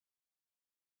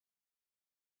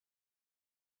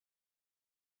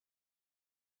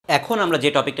এখন আমরা যে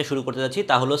টপিকটা শুরু করতে যাচ্ছি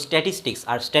তা হলো স্ট্যাটিস্টিক্স।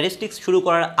 আর স্ট্যাটিস্টিক্স শুরু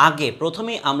করার আগে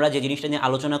প্রথমেই আমরা যে জিনিসটা নিয়ে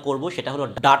আলোচনা করব সেটা হলো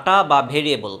ডাটা বা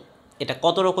ভেরিয়েবল এটা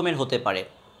কত রকমের হতে পারে।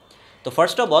 তো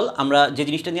ফার্স্ট অফ অল আমরা যে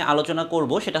জিনিসটা নিয়ে আলোচনা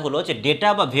করব সেটা হলো যে ডেটা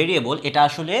বা ভেরিয়েবল এটা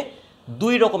আসলে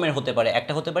দুই রকমের হতে পারে।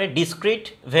 একটা হতে পারে ডিসক্রিট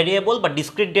ভেরিয়েবল বা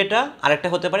ডিসক্রিট ডেটা, আর একটা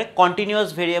হতে পারে কন্টিনিউয়াস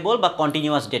ভেরিয়েবল বা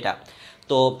কন্টিনিউয়াস ডেটা।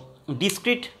 তো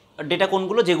ডিসক্রিট ডেটা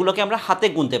কোনগুলো? যেগুলোকে আমরা হাতে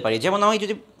গুনতে পারি। যেমন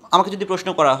আমাকে যদি প্রশ্ন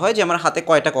করা হয় যে আমার হাতে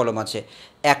কয়টা কলম আছে,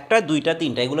 একটা, দুইটা,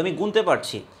 তিনটা, এগুলো আমি গুনতে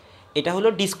পারছি, এটা হলো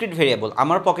ডিসক্রিট ভেরিয়েবল।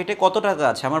 আমার পকেটে কত টাকা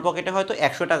আছে? আমার পকেটে হয়তো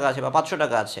 100 টাকা আছে বা 500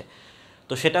 টাকা আছে,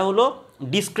 তো সেটা হলো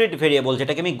ডিসক্রিট ভেরিয়েবল,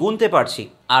 যেটাকে আমি গুনতে পারছি।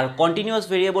 আর কন্টিনিউয়াস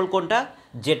ভেরিয়েবল কোনটা?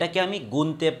 যেটাকে আমি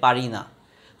গুনতে পারি না।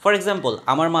 ফর এক্সাম্পল,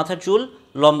 আমার মাথার চুল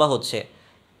লম্বা হচ্ছে,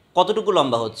 কতটুকু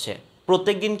লম্বা হচ্ছে?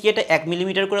 প্রত্যেক দিন কি এটা 1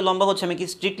 মিলিমিটার করে লম্বা হচ্ছে? আমি কি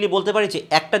স্ট্রিক্টলি বলতে পারি যে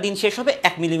একটা দিন শেষ হবে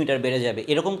 1 মিলিমিটার বেড়ে যাবে,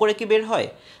 এরকম করে কি বের হয়?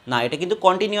 না, এটা কিন্তু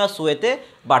কন্টিনিউয়াস ওয়েতে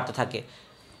বাড়তে থাকে।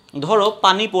 ধরো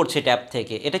পানি পড়ছে ট্যাপ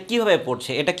থেকে, এটা কীভাবে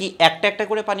পড়ছে? এটা কি একটা একটা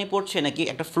করে পানি পড়ছে নাকি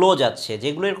একটা ফ্লো যাচ্ছে?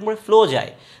 যেগুলো এরকম করে ফ্লো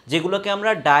যায়, যেগুলোকে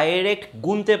আমরা ডাইরেক্ট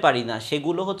গুনতে পারি না,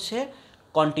 সেগুলো হচ্ছে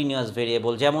কন্টিনিউয়াস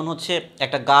ভেরিয়েবল। যেমন হচ্ছে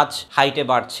একটা গাছ হাইটে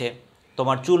বাড়ছে,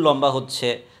 তোমার চুল লম্বা হচ্ছে,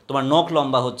 তোমার নখ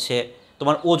লম্বা হচ্ছে,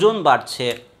 তোমার ওজন বাড়ছে,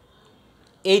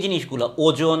 এই জিনিসগুলো,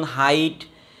 ওজন, হাইট,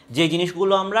 যে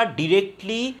জিনিসগুলো আমরা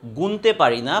ডিরেক্টলি গুনতে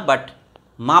পারি না বাট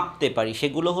মাপতে পারি,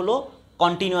 সেগুলো হলো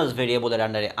কন্টিনিউয়াস ভেরিয়েবলের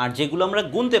আন্ডারে। আর যেগুলো আমরা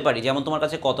গুনতে পারি, যেমন তোমার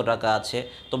কাছে কত টাকা আছে,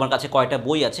 তোমার কাছে কয়টা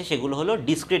বই আছে, সেগুলো হলো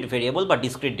ডিসক্রিট ভেরিয়েবল বা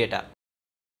ডিসক্রিট ডেটা।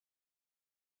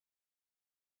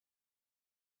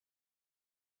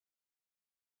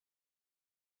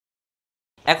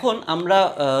 এখন আমরা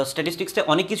স্ট্যাটিস্টিক্সে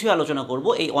অনেক কিছুই আলোচনা করব।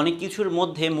 এই অনেক কিছুর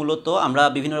মধ্যে মূলত আমরা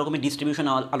বিভিন্ন রকমের ডিস্ট্রিবিউশন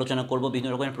আলোচনা করব,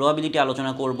 বিভিন্ন রকমের প্রবাবিলিটি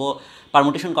আলোচনা করব,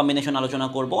 পারমুটেশন কম্বিনেশন আলোচনা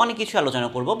করব, অনেক কিছু আলোচনা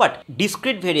করব। বাট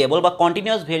ডিসক্রিট ভেরিয়েবল বা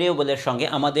কন্টিনিউয়াস ভেরিয়েবলের সঙ্গে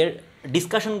আমাদের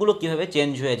ডিসকাশনগুলো কীভাবে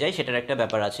চেঞ্জ হয়ে যায় সেটার একটা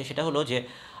ব্যাপার আছে। সেটা হলো যে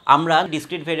আমরা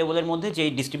ডিসক্রিট ভেরিয়েবলের মধ্যে যে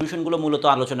ডিস্ট্রিবিউশনগুলো মূলত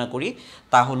আলোচনা করি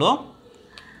তা হলো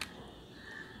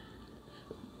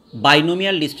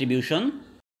বাইনোমিয়াল ডিস্ট্রিবিউশন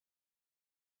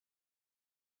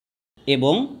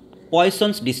এবং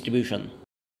পয়সনস ডিস্ট্রিবিউশন।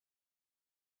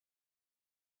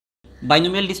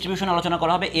 বাইনোমিয়াল ডিস্ট্রিবিউশন আলোচনা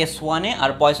করা হবে S1-এ,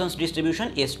 আর পয়সনস ডিস্ট্রিবিউশন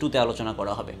S2-তে আলোচনা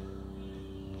করা হবে।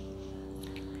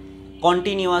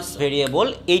 কন্টিনিউয়াস ভেরিয়েবল,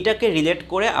 এইটাকে রিলেট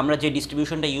করে আমরা যে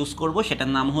ডিস্ট্রিবিউশনটা ইউজ করব সেটার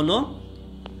নাম হলো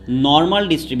নর্মাল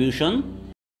ডিস্ট্রিবিউশন।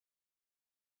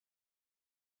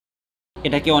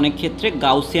 এটাকে অনেক ক্ষেত্রে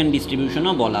গাউসিয়ান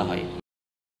ডিস্ট্রিবিউশনও বলা হয়।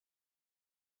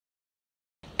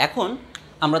 এখন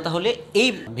আমরা তাহলে এই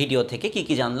ভিডিও থেকে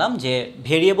কি জানলাম? যে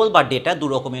ভেরিয়েবল বা ডেটা দু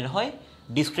রকমের হয়,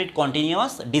 ডিসক্রিট,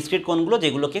 কন্টিনিউয়াস। ডিসক্রিট কোনগুলো?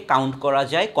 যেগুলোকে কাউন্ট করা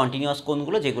যায়। কন্টিনিউয়াস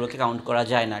কোনগুলো? যেগুলোকে কাউন্ট করা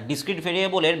যায় না। ডিসক্রিট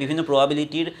ভেরিয়েবলের বিভিন্ন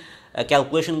প্রবাবিলিটির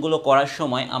ক্যালকুলেশনগুলো করার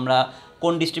সময় আমরা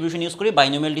কোন ডিস্ট্রিবিউশন ইউজ করি?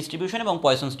 বাইনোমিয়াল ডিস্ট্রিবিউশন এবং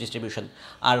পয়সনস ডিস্ট্রিবিউশন।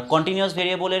 আর কন্টিনিউয়াস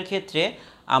ভেরিয়েবলের ক্ষেত্রে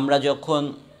আমরা যখন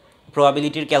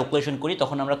প্রবাবিলিটির ক্যালকুলেশন করি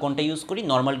তখন আমরা কোনটা ইউজ করি?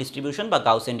 নর্মাল ডিস্ট্রিবিউশন বা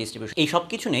গাউসিয়ান ডিস্ট্রিবিউশন। এই সব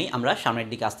কিছু নেই আমরা সামনের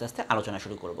দিকে আস্তে আস্তে আলোচনা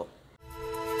শুরু করব।